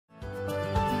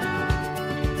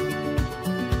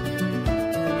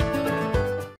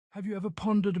you ever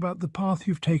pondered about the path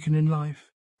you've taken in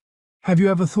life? Have you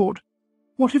ever thought,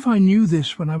 what if I knew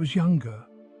this when I was younger?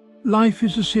 Life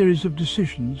is a series of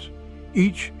decisions,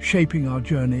 each shaping our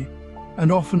journey, and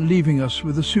often leaving us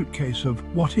with a suitcase of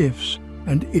what-ifs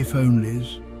and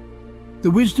if-onlys.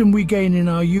 The wisdom we gain in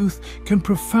our youth can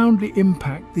profoundly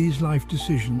impact these life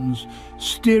decisions,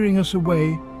 steering us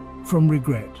away from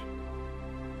regret.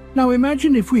 Now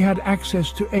imagine if we had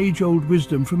access to age-old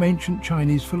wisdom from ancient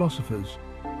Chinese philosophers.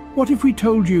 What if we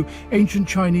told you ancient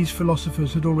Chinese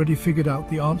philosophers had already figured out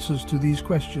the answers to these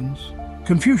questions?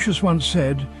 Confucius once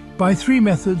said, "By three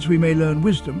methods we may learn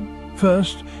wisdom.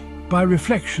 First, by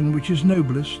reflection, which is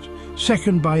noblest.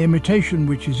 Second, by imitation,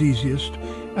 which is easiest.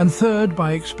 And third,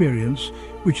 by experience,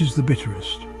 which is the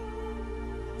bitterest."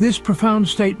 This profound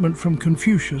statement from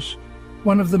Confucius,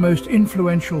 one of the most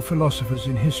influential philosophers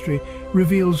in history,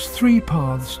 reveals three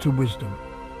paths to wisdom.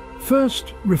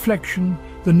 First, reflection,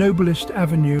 the noblest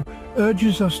avenue,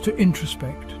 urges us to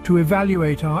introspect, to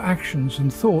evaluate our actions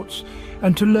and thoughts,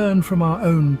 and to learn from our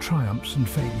own triumphs and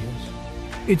failures.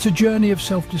 It's a journey of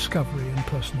self-discovery and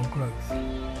personal growth.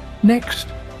 Next,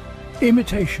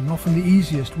 imitation, often the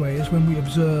easiest way, is when we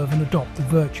observe and adopt the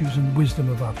virtues and wisdom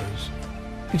of others.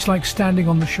 It's like standing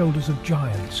on the shoulders of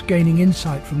giants, gaining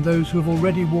insight from those who have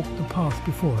already walked the path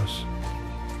before us.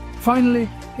 Finally,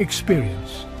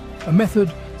 experience, a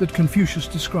method that Confucius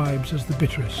describes as the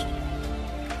bitterest.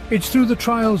 It's through the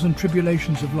trials and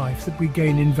tribulations of life that we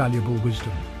gain invaluable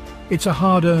wisdom. It's a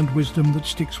hard-earned wisdom that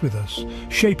sticks with us,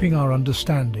 shaping our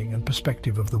understanding and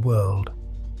perspective of the world.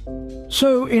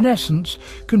 So, in essence,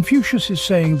 Confucius is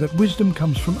saying that wisdom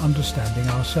comes from understanding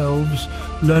ourselves,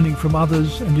 learning from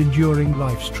others, and enduring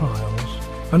life's trials.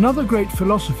 Another great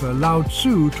philosopher, Lao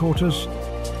Tzu, taught us,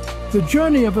 "The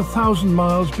journey of 1,000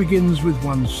 miles begins with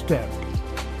one step."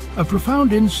 A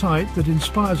profound insight that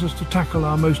inspires us to tackle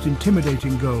our most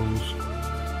intimidating goals.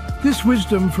 This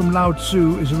wisdom from Lao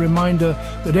Tzu is a reminder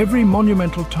that every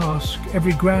monumental task,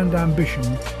 every grand ambition,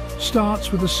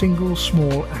 starts with a single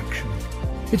small action.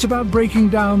 It's about breaking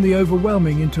down the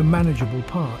overwhelming into manageable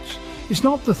parts. It's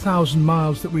not the 1,000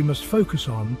 miles that we must focus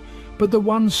on, but the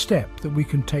one step that we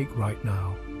can take right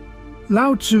now.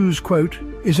 Lao Tzu's quote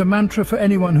is a mantra for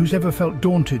anyone who's ever felt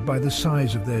daunted by the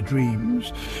size of their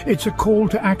dreams. It's a call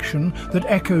to action that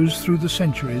echoes through the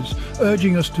centuries,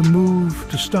 urging us to move,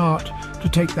 to start, to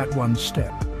take that one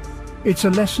step. It's a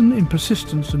lesson in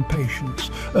persistence and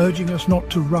patience, urging us not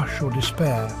to rush or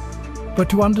despair, but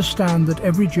to understand that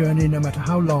every journey, no matter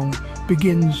how long,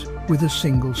 begins with a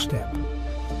single step.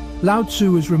 Lao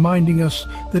Tzu is reminding us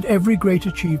that every great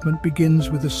achievement begins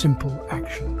with a simple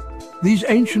action. These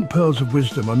ancient pearls of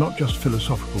wisdom are not just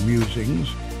philosophical musings,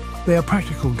 they are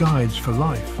practical guides for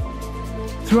life.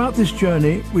 Throughout this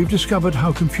journey, we've discovered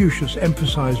how Confucius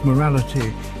emphasized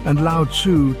morality and Lao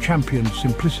Tzu championed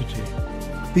simplicity.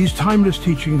 These timeless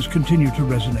teachings continue to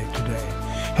resonate today,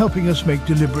 helping us make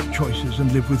deliberate choices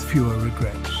and live with fewer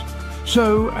regrets.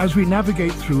 So, as we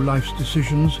navigate through life's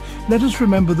decisions, let us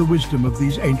remember the wisdom of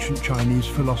these ancient Chinese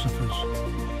philosophers.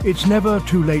 It's never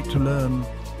too late to learn,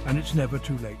 and it's never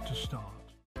too late to start.